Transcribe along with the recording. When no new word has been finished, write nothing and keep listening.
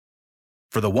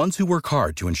For the ones who work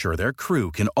hard to ensure their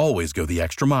crew can always go the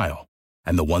extra mile,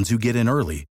 and the ones who get in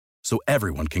early so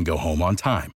everyone can go home on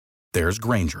time, there's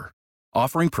Grainger,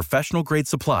 offering professional-grade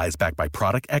supplies backed by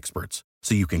product experts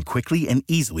so you can quickly and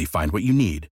easily find what you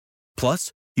need.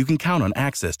 Plus, you can count on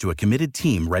access to a committed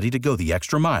team ready to go the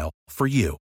extra mile for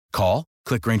you. Call,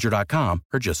 click Grainger.com,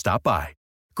 or just stop by.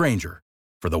 Grainger,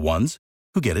 for the ones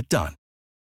who get it done.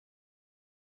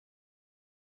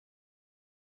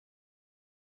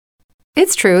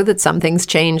 It's true that some things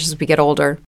change as we get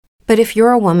older. But if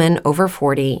you're a woman over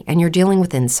 40 and you're dealing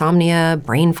with insomnia,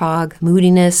 brain fog,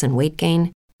 moodiness, and weight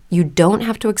gain, you don't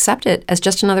have to accept it as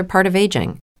just another part of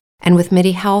aging. And with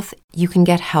MIDI Health, you can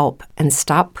get help and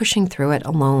stop pushing through it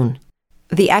alone.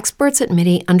 The experts at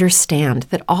MIDI understand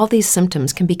that all these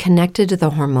symptoms can be connected to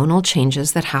the hormonal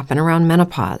changes that happen around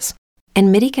menopause,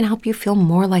 and MIDI can help you feel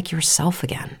more like yourself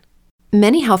again.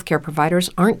 Many healthcare providers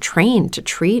aren't trained to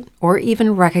treat or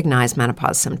even recognize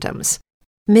menopause symptoms.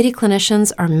 MIDI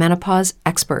clinicians are menopause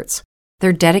experts.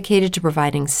 They're dedicated to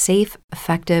providing safe,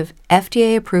 effective,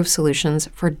 FDA-approved solutions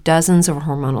for dozens of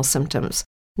hormonal symptoms,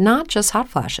 not just hot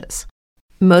flashes.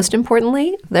 Most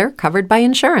importantly, they're covered by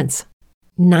insurance.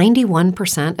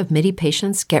 91% of MIDI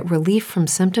patients get relief from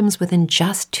symptoms within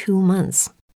just 2 months.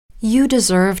 You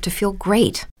deserve to feel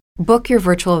great. Book your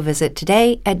virtual visit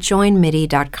today at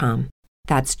joinmidi.com.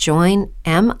 That's joinmidi.com.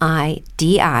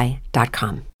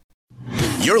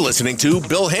 You're listening to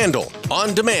Bill Handel,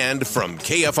 on demand from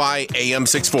KFI AM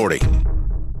 640.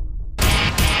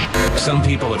 Some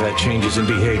people have had changes in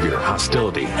behavior,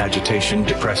 hostility, agitation,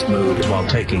 depressed mood while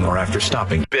taking or after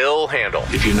stopping. Bill Handel.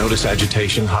 If you notice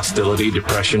agitation, hostility,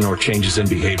 depression, or changes in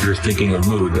behavior, thinking, or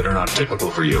mood that are not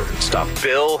typical for you, stop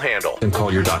Bill Handel and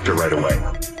call your doctor right away.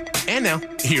 And now,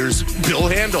 here's Bill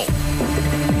Handel.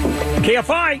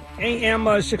 KFI AM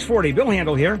 640. Bill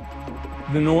Handel here.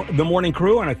 The morning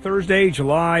crew on a Thursday,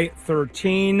 July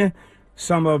 13.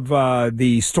 Some of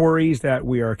the stories that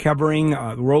we are covering,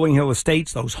 the Rolling Hill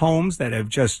Estates, those homes that have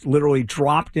just literally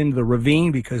dropped into the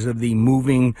ravine because of the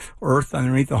moving earth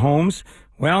underneath the homes.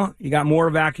 Well, you got more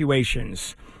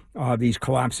evacuations, these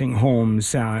collapsing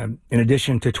homes. In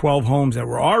addition to 12 homes that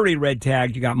were already red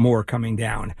tagged, you got more coming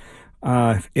down.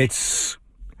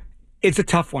 It's a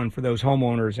tough one for those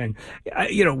homeowners. And,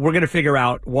 we're going to figure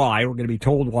out why. We're going to be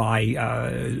told why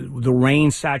the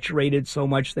rain saturated so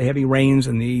much, the heavy rains,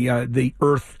 and the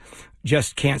earth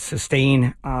just can't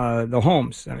sustain the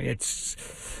homes. I mean,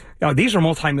 these are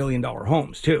multi-million-dollar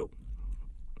homes, too.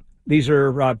 These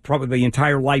are probably the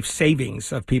entire life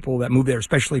savings of people that move there,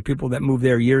 especially people that moved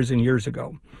there years and years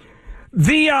ago.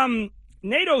 The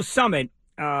NATO summit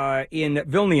in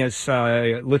Vilnius,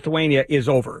 Lithuania, is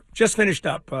over. Just finished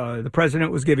up. The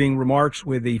president was giving remarks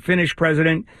with the Finnish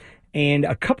president, and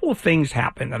a couple of things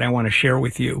happened that I want to share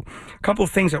with you. A couple of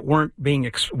things that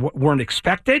weren't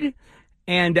expected,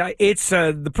 and it's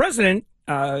the president.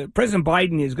 President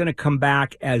Biden is going to come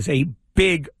back as a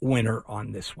big winner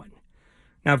on this one.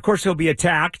 Now, of course, he'll be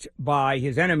attacked by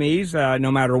his enemies,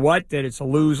 no matter what. That it's a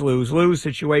lose-lose-lose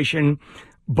situation,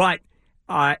 but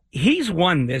he's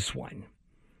won this one.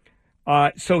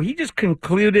 So he just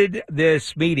concluded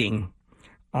this meeting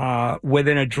with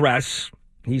an address.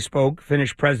 He spoke,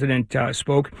 Finnish president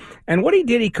spoke. And what he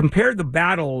did, he compared the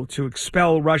battle to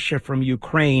expel Russia from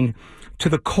Ukraine to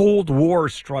the Cold War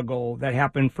struggle that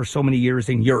happened for so many years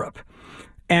in Europe,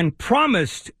 and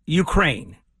promised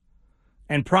Ukraine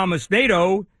and promised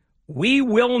NATO, we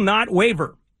will not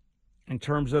waver in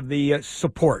terms of the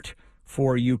support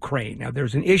for Ukraine. Now, there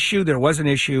was an issue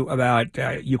about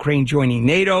Ukraine joining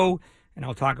NATO, and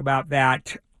I'll talk about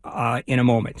that in a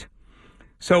moment.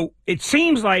 So it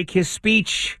seems like his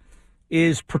speech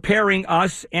is preparing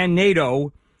us and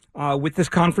NATO with this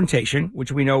confrontation,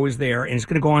 which we know is there, and it's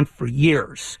going to go on for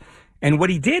years. And what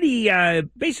he did, he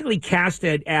basically cast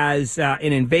it as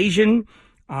an invasion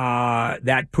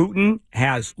that Putin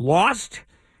has lost,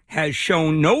 has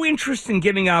shown no interest in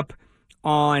giving up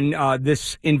on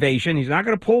this invasion. He's not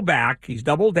going to pull back. He's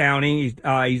doubling down.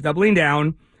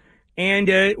 And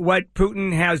what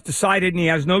Putin has decided, and he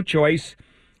has no choice,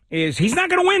 is he's not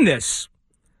going to win this,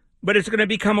 but it's going to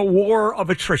become a war of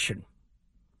attrition.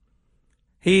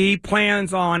 He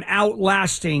plans on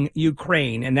outlasting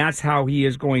Ukraine, and that's how he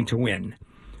is going to win.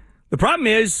 The problem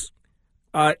is,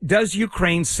 does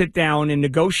Ukraine sit down and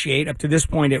negotiate? Up to this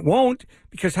point, it won't,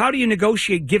 because how do you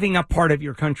negotiate giving up part of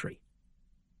your country?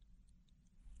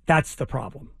 That's the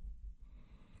problem.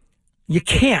 You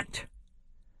can't.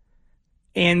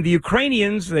 And the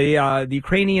Ukrainians, the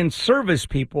Ukrainian service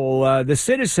people, the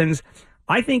citizens,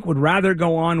 I think would rather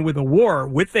go on with a war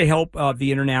with the help of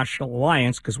the International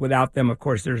Alliance, because without them, of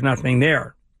course, there's nothing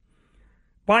there.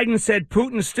 Biden said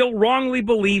Putin still wrongly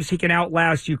believes he can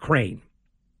outlast Ukraine.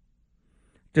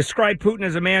 Described Putin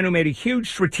as a man who made a huge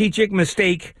strategic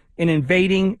mistake in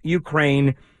invading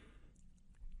Ukraine.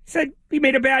 He said he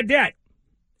made a bad debt.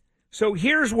 So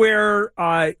here's where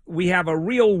we have a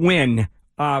real win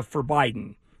for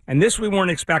Biden. And this we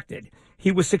weren't expected.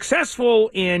 He was successful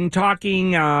in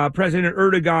talking President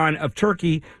Erdogan of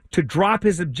Turkey to drop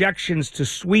his objections to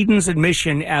Sweden's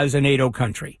admission as a NATO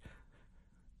country.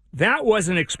 That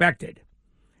wasn't expected.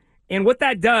 And what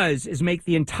that does is make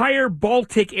the entire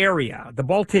Baltic area, the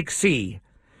Baltic Sea,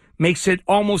 makes it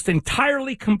almost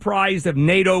entirely comprised of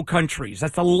NATO countries.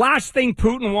 That's the last thing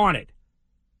Putin wanted.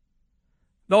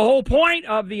 The whole point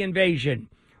of the invasion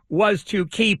was to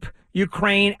keep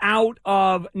Ukraine out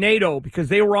of NATO because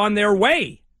they were on their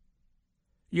way.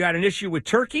 You had an issue with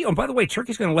Turkey. Oh, by the way,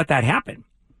 Turkey's going to let that happen.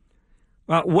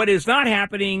 What is not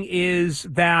happening is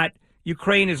that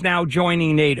Ukraine is now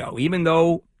joining NATO, even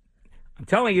though I'm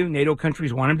telling you, NATO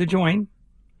countries want him to join.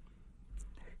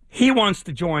 He wants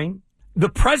to join. The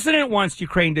president wants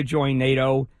Ukraine to join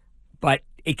NATO, but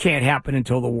it can't happen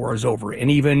until the war is over. And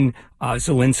even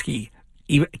Zelensky,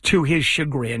 even to his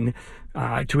chagrin,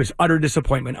 to his utter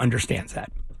disappointment, understands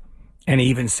that. And he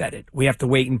even said it. We have to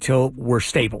wait until we're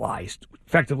stabilized,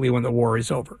 effectively when the war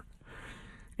is over.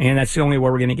 And that's the only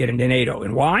way we're going to get into NATO.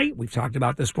 And why? We've talked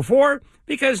about this before.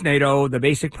 Because NATO, the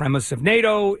basic premise of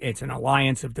NATO, it's an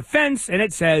alliance of defense. And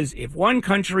it says if one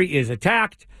country is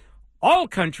attacked, all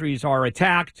countries are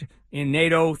attacked in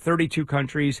NATO, 32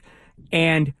 countries.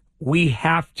 And we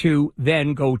have to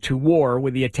then go to war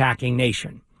with the attacking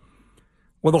nation.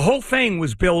 Well, the whole thing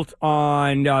was built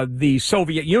on the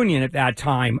Soviet Union at that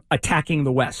time attacking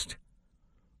the West.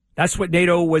 That's what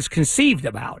NATO was conceived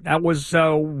about. That was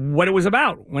what it was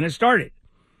about when it started.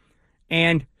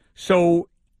 And so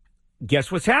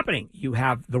guess what's happening? You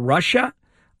have the Russia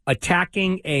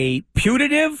attacking a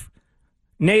putative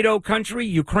NATO country,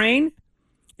 Ukraine.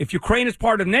 If Ukraine is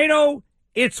part of NATO,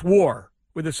 it's war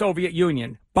with the Soviet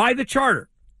Union by the charter.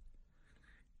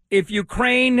 If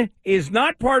Ukraine is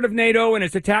not part of NATO and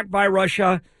is attacked by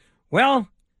Russia, well,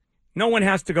 no one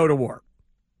has to go to war.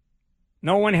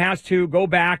 No one has to go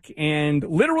back and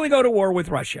literally go to war with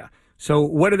Russia. So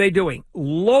what are they doing?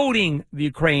 Loading the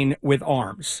Ukraine with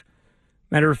arms.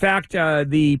 Matter of fact,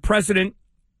 the president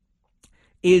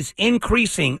is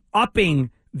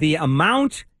upping the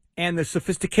amount and the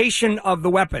sophistication of the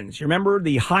weapons. You remember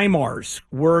the HIMARS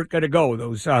were going to go,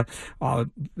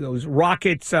 those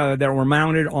rockets that were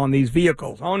mounted on these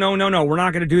vehicles. Oh, no, we're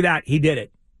not going to do that. He did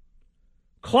it.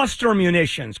 Cluster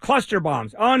munitions, cluster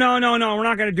bombs. Oh, no, we're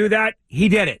not going to do that. He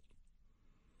did it.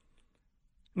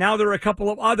 Now there are a couple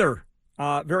of other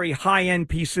very high-end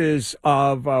pieces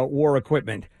of war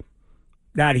equipment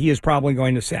that he is probably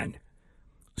going to send.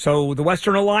 So the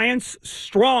Western Alliance,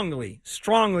 strongly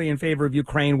in favor of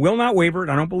Ukraine, will not waver.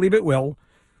 I don't believe it will.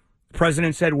 The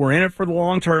president said we're in it for the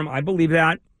long term. I believe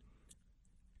that.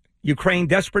 Ukraine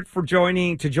desperate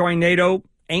to join NATO.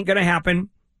 Ain't going to happen.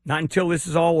 Not until this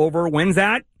is all over. When's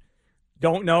that?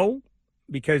 Don't know,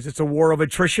 because it's a war of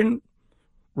attrition.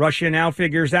 Russia now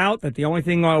figures out that the only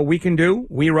thing we can do,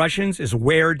 we Russians, is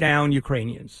wear down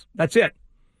Ukrainians. That's it.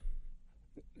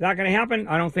 Not going to happen?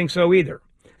 I don't think so either.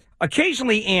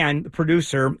 Occasionally, Ann, the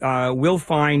producer, will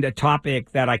find a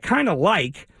topic that I kind of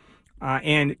like,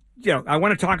 and I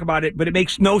want to talk about it, but it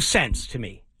makes no sense to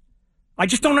me. I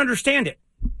just don't understand it.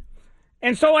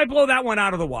 And so I blow that one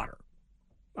out of the water.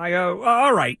 I go,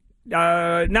 all right,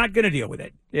 not going to deal with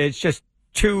it. It's just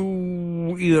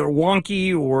too either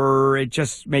wonky or it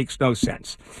just makes no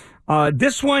sense.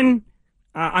 This one,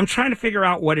 I'm trying to figure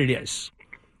out what it is.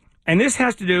 And this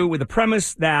has to do with the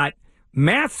premise that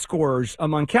math scores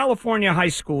among California high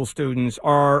school students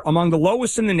are among the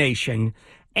lowest in the nation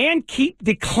and keep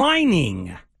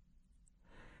declining.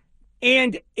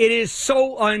 And it is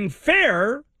so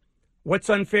unfair. What's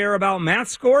unfair about math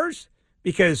scores?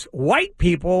 Because white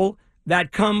people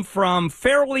that come from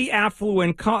fairly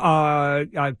affluent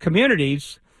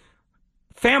communities,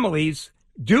 families,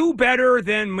 do better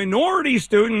than minority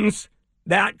students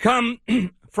that come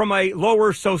from a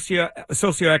lower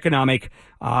socioeconomic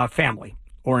family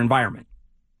or environment.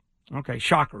 Okay,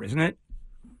 shocker, isn't it?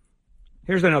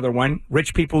 Here's another one.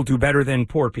 Rich people do better than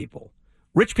poor people.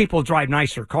 Rich people drive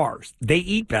nicer cars. They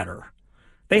eat better.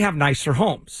 They have nicer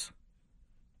homes.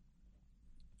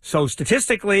 So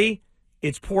statistically,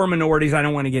 it's poor minorities. I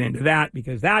don't want to get into that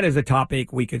because that is a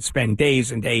topic we could spend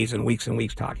days and days and weeks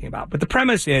talking about. But the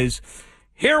premise is,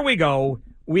 here we go.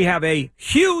 We have a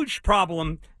huge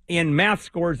problem in math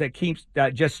scores that keep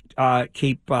just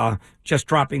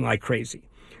dropping like crazy.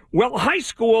 Well, high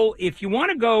school, if you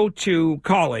want to go to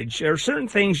college, there are certain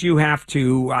things you have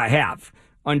to have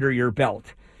under your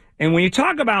belt. And when you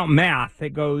talk about math,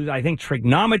 it goes, I think,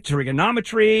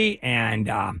 trigonometry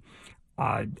and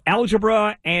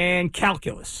algebra and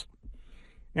calculus.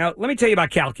 Now, let me tell you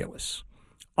about calculus.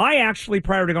 I actually,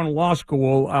 prior to going to law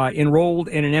school, enrolled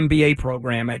in an MBA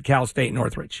program at Cal State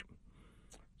Northridge.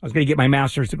 I was going to get my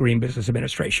master's degree in business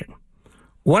administration.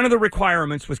 One of the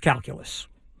requirements was calculus.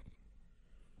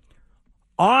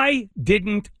 I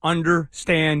didn't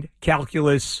understand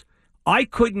calculus. I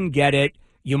couldn't get it.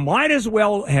 You might as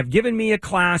well have given me a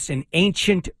class in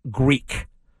ancient Greek.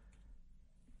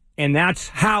 And that's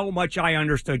how much I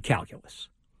understood calculus.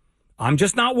 I'm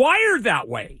just not wired that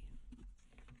way.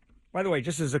 By the way,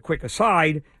 just as a quick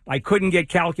aside, I couldn't get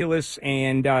calculus,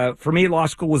 and for me, law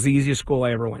school was the easiest school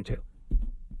I ever went to.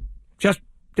 Just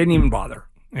didn't even bother.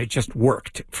 It just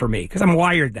worked for me because I'm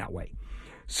wired that way.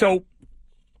 So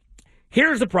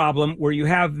here's the problem where you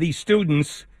have these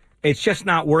students, it's just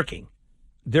not working.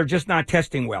 They're just not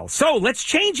testing well. So let's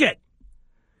change it.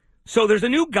 So there's a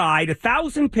new guide,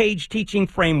 1,000-page teaching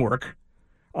framework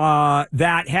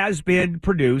that has been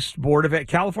produced.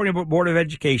 California Board of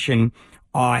Education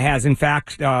has, in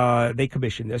fact, they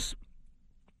commissioned this.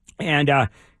 And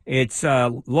it's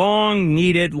long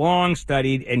needed, long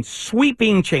studied, and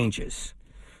sweeping changes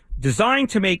designed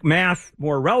to make math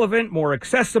more relevant, more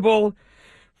accessible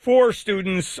for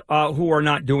students who are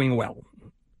not doing well.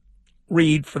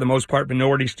 Read, for the most part,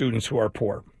 minority students who are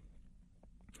poor.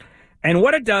 And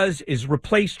what it does is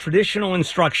replace traditional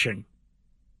instruction.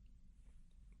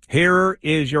 Here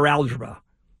is your algebra.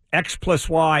 X plus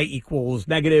Y equals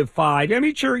 -5. I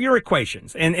mean, your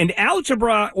equations. And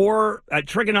algebra or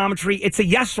trigonometry, it's a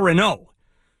yes or a no.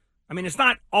 I mean, it's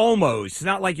not almost. It's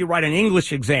not like you write an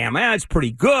English exam. It's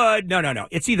pretty good. No.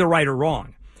 It's either right or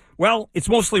wrong. Well, it's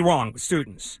mostly wrong with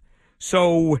students.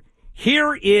 So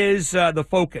here is the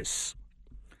focus.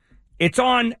 It's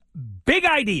on big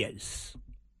ideas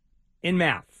in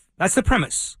math. That's the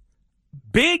premise.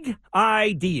 Big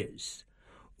ideas.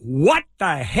 What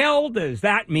the hell does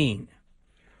that mean?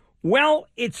 Well,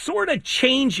 it sort of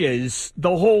changes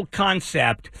the whole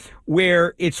concept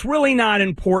where it's really not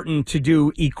important to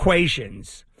do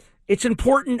equations. It's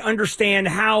important to understand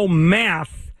how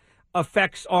math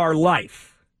affects our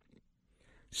life.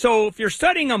 So if you're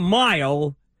studying a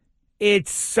mile,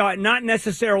 it's not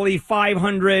necessarily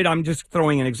 500, I'm just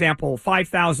throwing an example,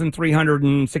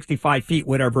 5,365 feet,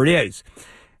 whatever it is.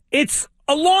 It's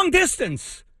a long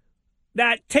distance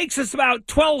that takes us about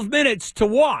 12 minutes to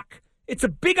walk. It's a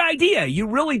big idea. You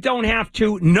really don't have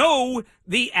to know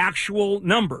the actual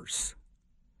numbers.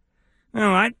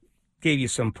 Well, I gave you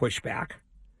some pushback.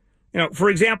 For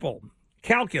example,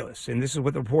 calculus, and this is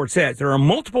what the report says. There are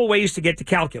multiple ways to get to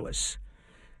calculus.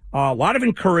 A lot of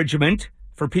encouragement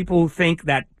for people who think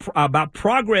that about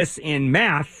progress in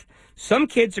math. Some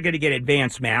kids are going to get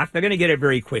advanced math. They're going to get it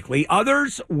very quickly.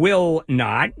 Others will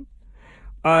not.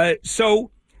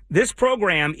 So this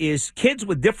program is kids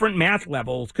with different math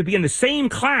levels could be in the same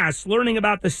class learning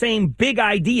about the same big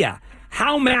idea,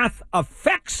 how math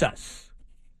affects us.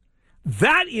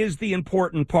 That is the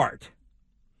important part.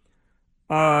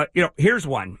 Here's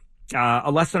one, a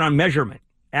lesson on measurement.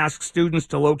 Ask students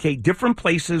to locate different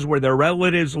places where their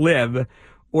relatives live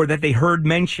or that they heard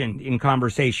mentioned in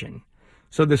conversation.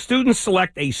 So the students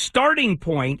select a starting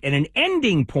point and an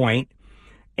ending point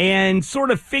and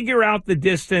sort of figure out the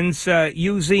distance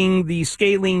using the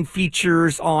scaling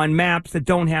features on maps that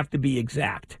don't have to be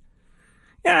exact.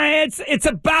 Yeah, it's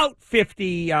about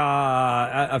 50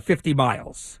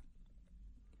 miles.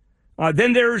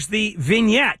 Then there's the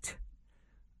vignette,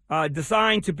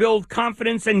 designed to build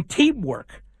confidence and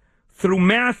teamwork through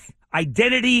math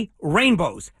identity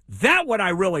rainbows. That what I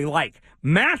really like.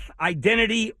 Math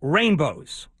identity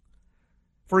rainbows.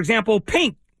 For example,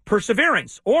 pink,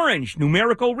 perseverance; orange,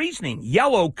 numerical reasoning;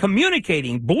 yellow,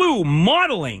 communicating; blue,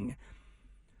 modeling,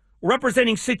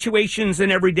 representing situations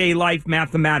in everyday life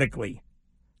mathematically.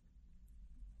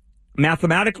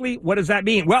 Mathematically? What does that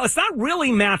mean? Well, it's not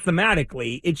really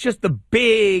mathematically. It's just the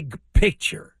big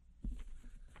picture.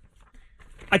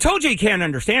 I told you can't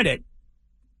understand it.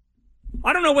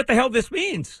 I don't know what the hell this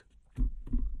means.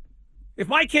 If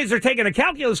my kids are taking a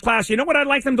calculus class, you know what I'd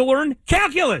like them to learn?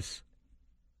 Calculus.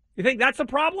 You think that's a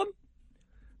problem?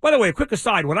 By the way, a quick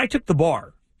aside, when I took the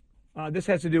bar, this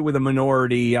has to do with a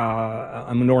minority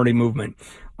movement.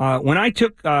 When I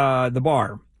took the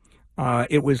bar,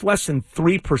 it was less than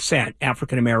 3%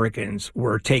 African Americans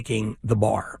were taking the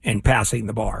bar and passing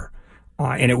the bar.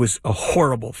 And it was a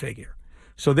horrible figure.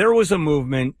 So there was a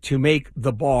movement to make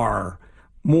the bar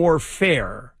more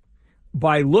fair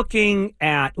by looking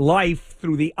at life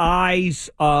through the eyes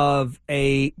of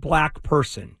a black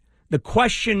person. The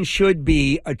question should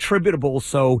be attributable,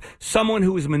 so someone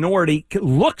who is a minority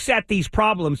looks at these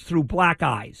problems through black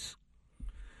eyes.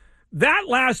 That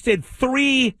lasted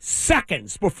 3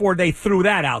 seconds before they threw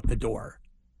that out the door.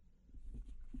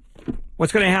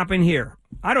 What's going to happen here?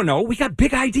 I don't know. We got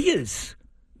big ideas.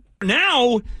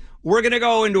 Now we're going to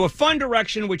go into a fun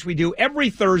direction, which we do every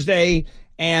Thursday.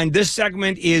 And this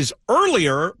segment is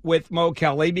earlier with Mo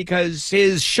Kelly because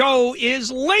his show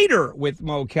is later with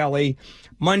Mo Kelly,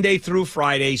 Monday through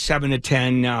Friday, 7 to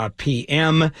 10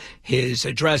 p.m. His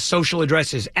social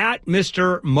address is at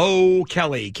Mr. Mo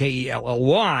Kelly, Kelly.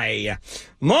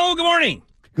 Mo, good morning.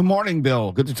 Good morning,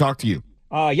 Bill. Good to talk to you.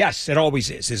 Yes, it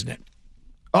always is, isn't it?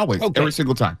 Always, okay. Every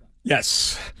single time.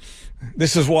 Yes.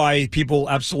 This is why people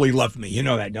absolutely love me. You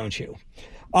know that, don't you?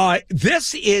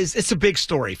 It's a big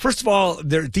story. First of all,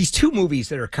 there are these 2 movies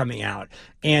that are coming out,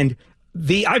 and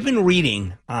I've been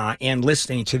reading and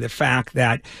listening to the fact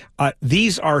that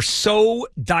these are so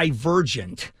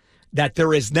divergent that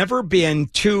there has never been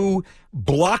 2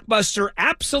 blockbuster.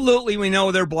 Absolutely, we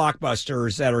know they're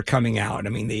blockbusters that are coming out. I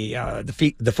mean,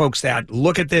 the folks that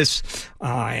look at this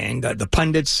and the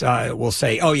pundits will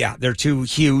say, "Oh yeah, they're too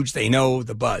huge." They know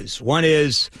the buzz. One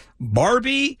is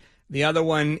Barbie. The other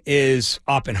one is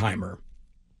Oppenheimer,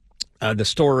 the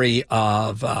story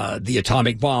of the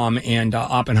atomic bomb and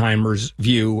Oppenheimer's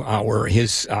view or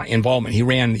his involvement. He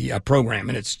ran the program,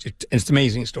 and it's an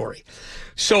amazing story.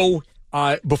 So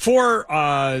before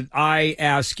I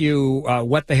ask you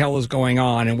what the hell is going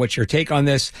on and what's your take on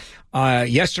this,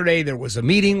 yesterday there was a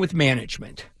meeting with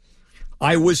management.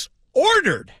 I was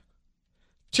ordered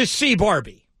to see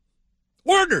Barbie.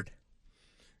 Ordered.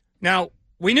 Now,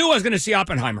 we knew I was going to see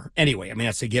Oppenheimer anyway. I mean,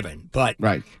 that's a given. But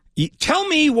right. Tell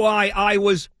me why I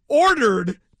was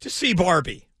ordered to see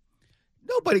Barbie.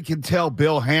 Nobody can tell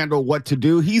Bill Handel what to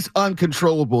do. He's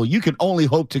uncontrollable. You can only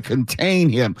hope to contain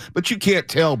him, but you can't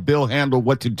tell Bill Handel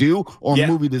what to do or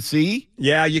movie to see.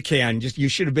 Yeah, you can. You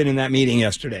should have been in that meeting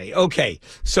yesterday. Okay,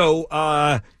 so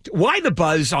why the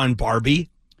buzz on Barbie?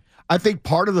 I think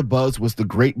part of the buzz was the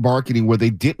great marketing where they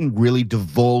didn't really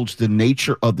divulge the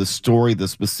nature of the story, the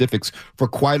specifics, for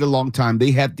quite a long time.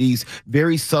 They had these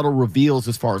very subtle reveals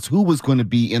as far as who was going to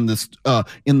be in this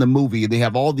in the movie. They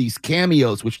have all these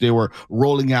cameos, which they were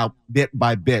rolling out bit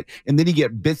by bit. And then you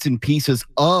get bits and pieces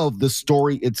of the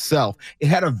story itself. It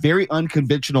had a very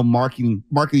unconventional marketing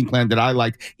plan that I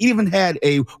liked. It even had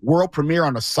a world premiere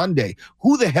on a Sunday.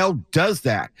 Who the hell does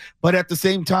that? But at the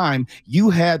same time, you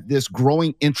had this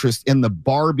growing interest in the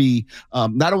Barbie,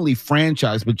 not only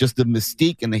franchise, but just the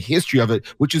mystique and the history of it,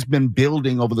 which has been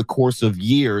building over the course of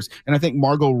years. And I think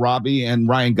Margot Robbie and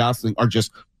Ryan Gosling are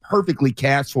just perfectly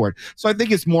cast for it. So I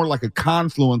think it's more like a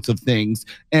confluence of things.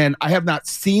 And I have not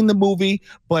seen the movie,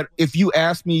 but if you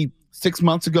asked me 6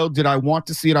 months ago, did I want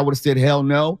to see it? I would have said hell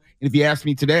no. And if you asked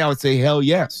me today, I would say hell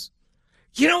yes.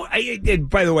 You know,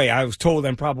 by the way, I was told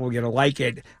I'm probably going to like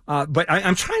it, but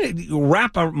I'm trying to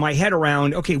wrap my head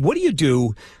around, okay, what do you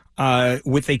do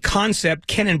with a concept,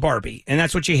 Ken and Barbie? And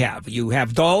that's what you have. You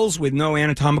have dolls with no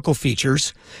anatomical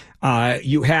features.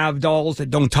 You have dolls that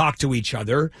don't talk to each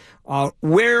other.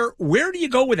 Where do you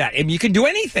go with that? I mean, you can do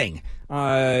anything.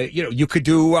 You could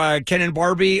do Ken and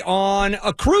Barbie on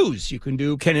a cruise. You can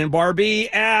do Ken and Barbie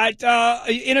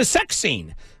in a sex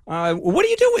scene. What do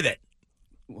you do with it?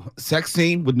 Sex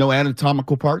scene with no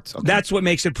anatomical parts? Okay. That's what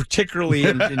makes it particularly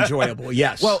enjoyable,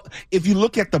 yes. Well, if you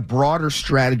look at the broader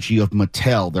strategy of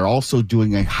Mattel, they're also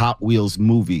doing a Hot Wheels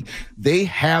movie. They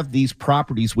have these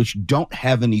properties which don't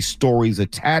have any stories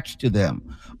attached to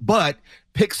them. But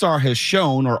Pixar has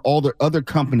shown, or all the other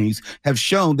companies have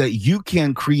shown, that you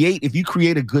can create, if you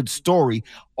create a good story,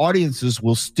 audiences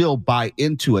will still buy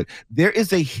into it. There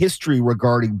is a history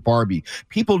regarding Barbie.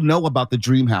 People know about the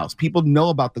dream house. People know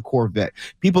about the Corvette.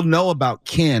 People know about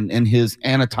Ken and his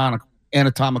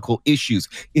anatomical issues.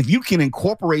 If you can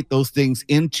incorporate those things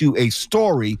into a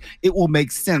story, it will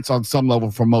make sense on some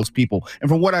level for most people. And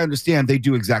from what I understand, they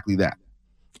do exactly that.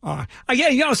 I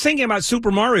was thinking about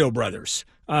Super Mario Brothers.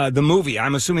 The movie,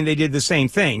 I'm assuming they did the same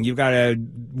thing. You've got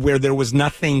where there was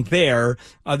nothing there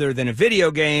other than a video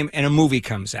game and a movie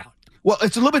comes out. Well,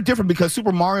 it's a little bit different because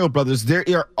Super Mario Brothers, there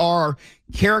are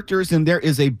characters, and there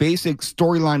is a basic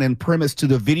storyline and premise to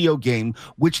the video game,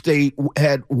 which they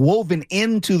had woven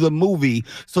into the movie.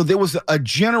 So there was a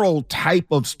general type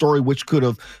of story which could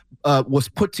have was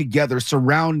put together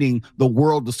surrounding the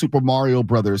world of Super Mario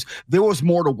Brothers. There was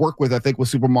more to work with, I think, with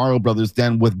Super Mario Brothers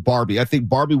than with Barbie. I think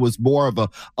Barbie was more of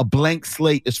a blank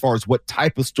slate as far as what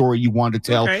type of story you wanted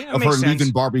to tell of her leaving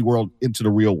Barbie world into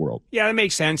the real world. Yeah, that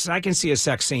makes sense. I can see a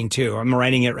sex scene, too. I'm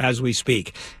writing it as we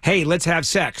speak. Hey, let's have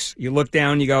sex. You look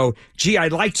down, you go, gee,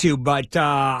 I'd like to, but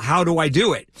how do I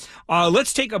do it?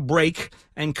 Let's take a break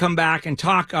and come back and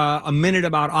talk a minute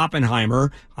about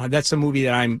Oppenheimer. That's a movie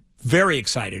that I'm very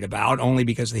excited about, only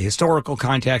because of the historical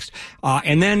context.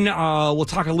 And then we'll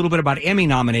talk a little bit about Emmy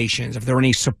nominations, if there are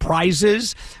any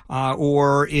surprises,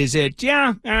 or is it,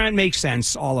 it makes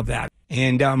sense, all of that.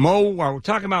 And Mo, we're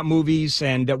talking about movies,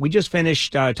 and we just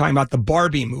finished talking about the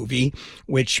Barbie movie,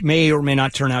 which may or may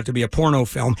not turn out to be a porno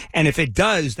film. And if it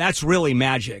does, that's really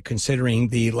magic, considering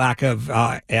the lack of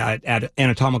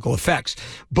anatomical effects.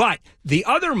 But the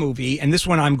other movie, and this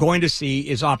one I'm going to see,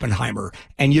 is Oppenheimer.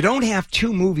 And you don't have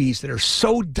two movies that are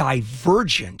so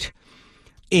divergent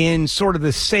in sort of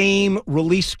the same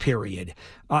release period.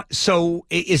 So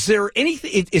is there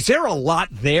anything, is there a lot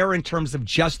there in terms of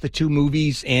just the two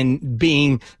movies and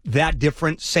being that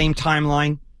different, same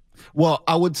timeline? Well,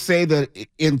 I would say that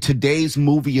in today's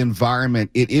movie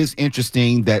environment, it is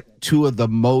interesting that two of the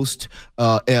most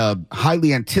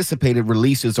highly anticipated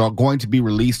releases are going to be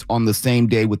released on the same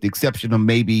day, with the exception of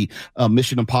maybe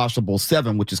Mission Impossible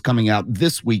 7, which is coming out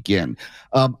this weekend.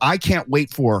 I can't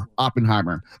wait for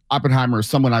Oppenheimer. Oppenheimer is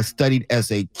someone I studied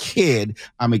as a kid.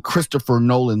 I'm a Christopher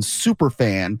Nolan super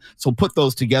fan. So put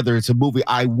those together, it's a movie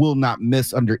I will not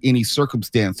miss under any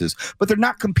circumstances. But they're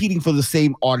not competing for the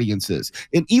same audiences.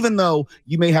 And even though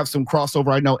you may have some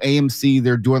crossover, I know AMC,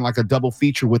 they're doing like a double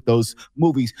feature with those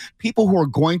movies. People who are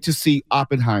going to see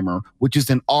Oppenheimer, which is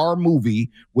an R movie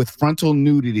with frontal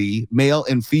nudity, male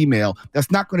and female,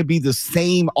 that's not going to be the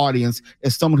same audience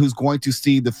as someone who's going to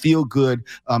see the feel-good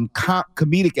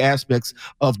comedic aspects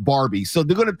of Barbie. So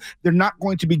they're not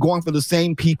going to be going for the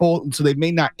same people, so they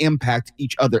may not impact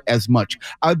each other as much.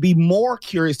 I'd be more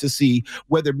curious to see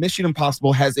whether Mission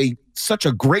Impossible has such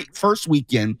a great first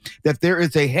weekend that there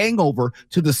is a hangover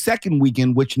to the second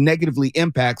weekend, which negatively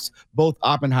impacts both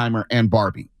Oppenheimer and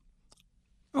Barbie.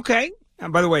 Okay.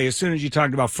 And by the way, as soon as you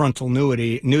talked about frontal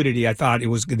nudity, I thought it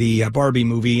was the Barbie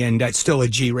movie, and it's still a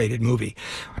G-rated movie.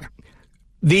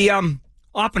 The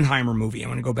Oppenheimer movie, I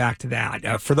want to go back to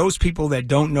that. For those people that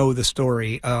don't know the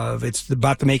story it's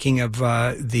about the making of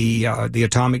the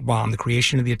atomic bomb, the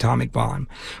creation of the atomic bomb,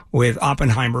 with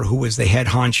Oppenheimer, who was the head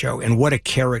honcho, and what a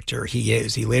character he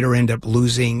is. He later ended up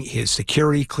losing his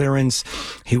security clearance.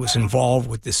 He was involved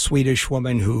with this Swedish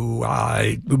woman who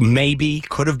maybe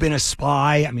could have been a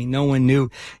spy. I mean, no one knew.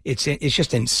 It's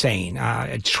just insane.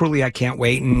 Truly, I can't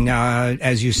wait. And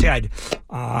as you said,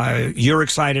 you're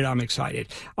excited. I'm excited.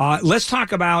 Let's talk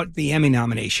about the Emmy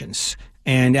nominations,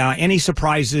 and any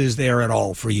surprises there at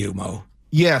all for you, Mo?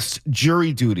 Yes,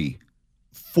 Jury Duty.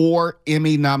 4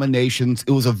 Emmy nominations.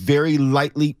 It was a very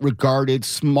lightly regarded,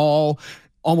 small,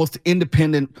 almost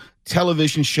independent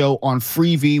television show on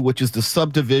Freevee, which is the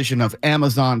subdivision of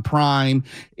Amazon Prime.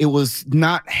 It was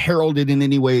not heralded in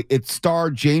any way. It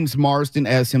starred James Marsden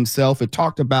as himself. It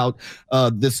talked about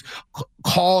this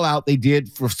call out they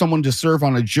did for someone to serve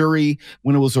on a jury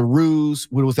when it was a ruse,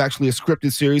 when it was actually a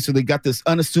scripted series. So they got this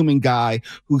unassuming guy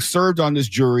who served on this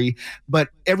jury, but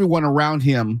everyone around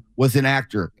him was an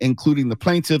actor, including the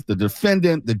plaintiff, the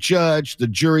defendant, the judge, the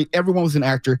jury. Everyone was an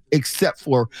actor except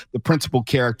for the principal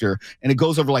character. And it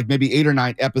goes over like maybe 8 or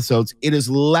 9 episodes. It is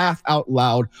laugh out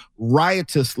loud,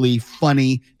 riotously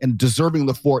funny, and deserving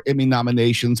the 4 Emmy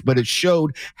nominations. But it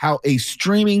showed how a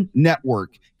streaming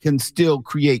network can still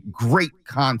create great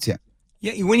content.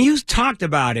 Yeah, when you talked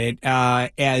about it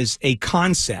as a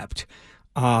concept,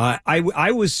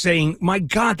 I was saying, my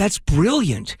God, that's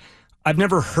brilliant. I've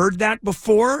never heard that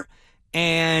before.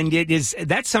 And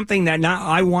that's something that now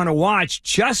I want to watch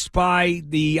just by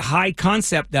the high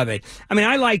concept of it. I mean,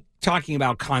 I like talking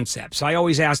about concepts. I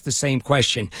always ask the same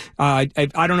question. I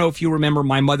don't know if you remember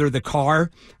My Mother the Car.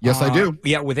 Yes, I do.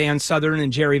 Yeah, with Ann Sothern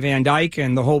and Jerry Van Dyke.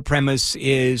 And the whole premise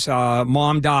is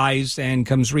mom dies and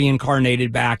comes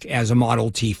reincarnated back as a Model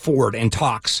T Ford and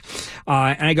talks.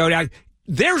 And I go down,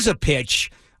 there's a pitch.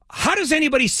 How does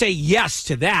anybody say yes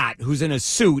to that who's in a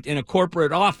suit in a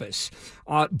corporate office?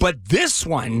 But this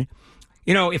one,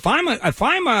 you know, if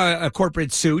I'm a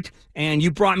corporate suit and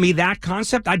you brought me that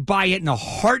concept, I'd buy it in a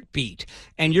heartbeat.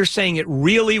 And you're saying it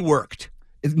really worked.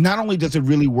 not only does it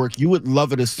really work, you would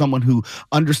love it as someone who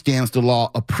understands the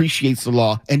law, appreciates the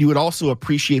law, and you would also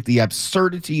appreciate the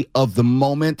absurdity of the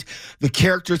moment. The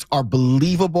characters are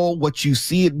believable. What you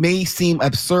see, it may seem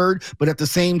absurd, but at the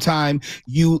same time,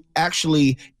 you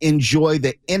actually enjoy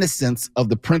the innocence of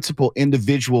the principal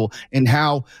individual and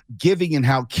how giving and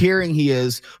how caring he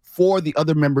is for the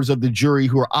other members of the jury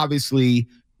who are obviously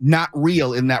not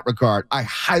real in that regard. I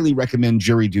highly recommend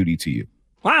Jury Duty to you.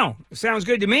 Wow, sounds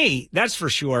good to me. That's for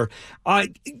sure.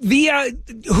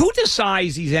 Who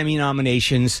decides these Emmy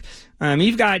nominations?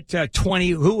 You've got 20.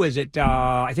 Who is it?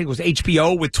 I think it was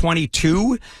HBO with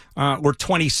 22 or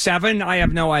 27. I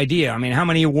have no idea. I mean, how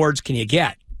many awards can you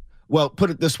get? Well, put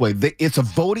it this way. It's a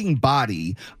voting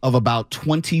body of about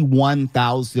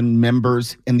 21,000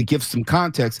 members. And to give some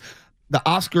context, the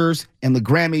Oscars and the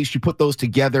Grammys, you put those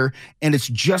together, and it's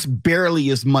just barely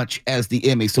as much as the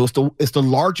Emmy. So it's the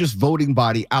largest voting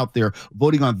body out there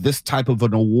voting on this type of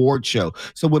an award show.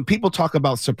 So when people talk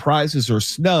about surprises or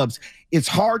snubs, it's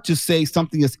hard to say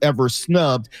something is ever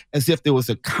snubbed as if there was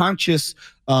a conscious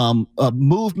a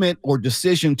movement or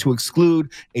decision to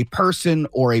exclude a person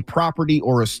or a property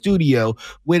or a studio,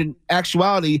 when in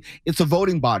actuality, it's a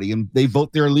voting body and they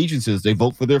vote their allegiances. They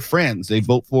vote for their friends. They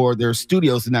vote for their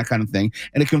studios and that kind of thing.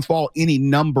 And it can fall any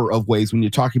number of ways when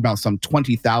you're talking about some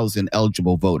 20,000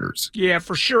 eligible voters. Yeah,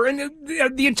 for sure. And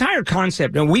the entire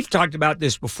concept, and we've talked about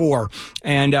this before,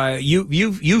 and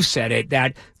you've said it,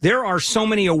 that there are so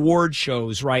many award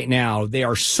shows right now. They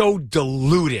are so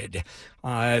diluted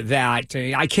that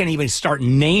I can't even start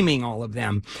naming all of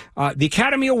them. The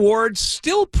Academy Awards,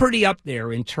 still pretty up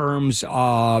there in terms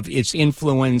of its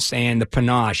influence and the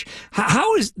panache.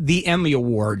 How is the Emmy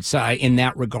Awards in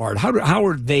that regard? How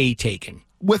are they taken?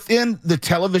 Within the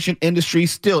television industry,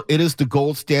 still, it is the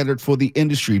gold standard for the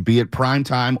industry, be it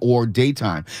primetime or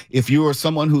daytime. If you are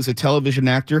someone who's a television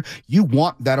actor, you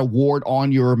want that award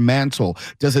on your mantle.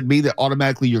 Does it mean that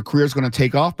automatically your career is going to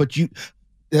take off? But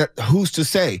who's to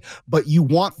say? But you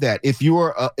want that. If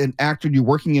you're an actor and you're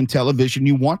working in television,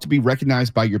 you want to be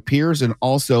recognized by your peers and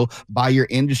also by your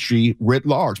industry writ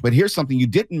large. But here's something you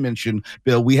didn't mention,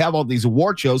 Bill. We have all these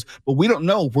award shows, but we don't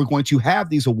know if we're going to have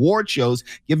these award shows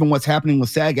given what's happening with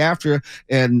SAG-AFTRA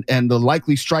and the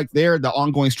likely strike there, the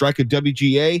ongoing strike at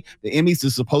WGA. The Emmys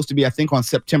is supposed to be, I think, on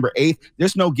September 8th.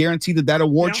 There's no guarantee that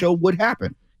award show would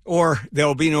happen. Or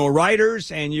there'll be no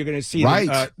writers, and you're going to see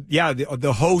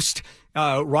the host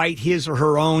write his or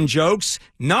her own jokes.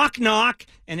 Knock, knock,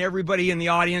 and everybody in the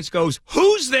audience goes,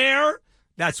 "Who's there?"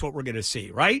 That's what we're going to see,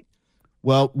 right?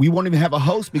 Well, we won't even have a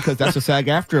host because that's a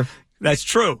SAG-AFTRA. That's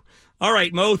true. All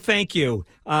right, Mo, thank you.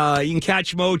 You can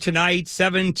catch Mo tonight,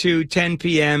 7 to 10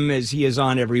 p.m., as he is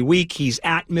on every week. He's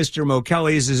at Mr. Mo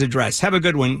Kelly is his address. Have a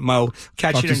good one, Mo.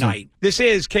 Catch you tonight. This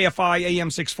is KFI AM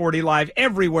 640 live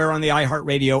everywhere on the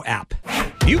iHeartRadio app.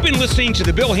 You've been listening to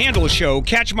The Bill Handel Show.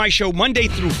 Catch my show Monday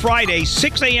through Friday,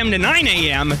 6 a.m. to 9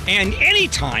 a.m., and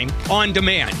anytime on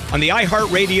demand on the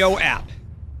iHeartRadio app.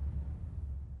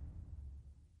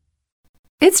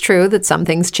 It's true that some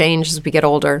things change as we get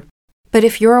older. But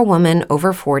if you're a woman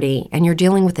over 40 and you're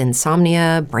dealing with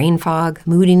insomnia, brain fog,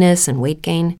 moodiness, and weight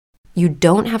gain, you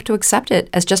don't have to accept it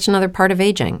as just another part of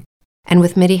aging. And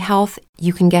with MIDI Health,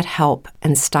 you can get help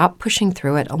and stop pushing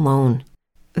through it alone.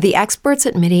 The experts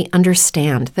at MIDI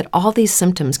understand that all these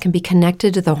symptoms can be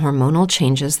connected to the hormonal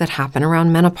changes that happen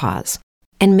around menopause,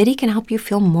 and MIDI can help you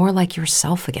feel more like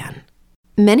yourself again.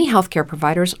 Many healthcare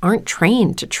providers aren't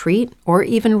trained to treat or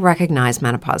even recognize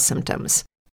menopause symptoms.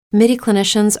 MIDI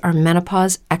clinicians are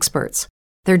menopause experts.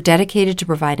 They're dedicated to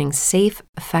providing safe,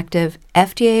 effective,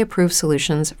 FDA-approved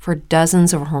solutions for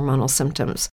dozens of hormonal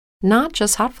symptoms, not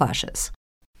just hot flashes.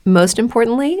 Most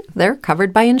importantly, they're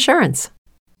covered by insurance.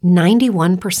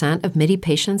 91% of MIDI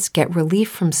patients get relief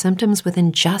from symptoms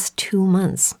within just 2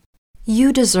 months.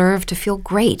 You deserve to feel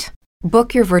great.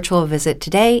 Book your virtual visit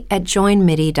today at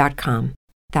joinmidi.com.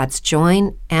 That's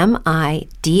joinmidi.com.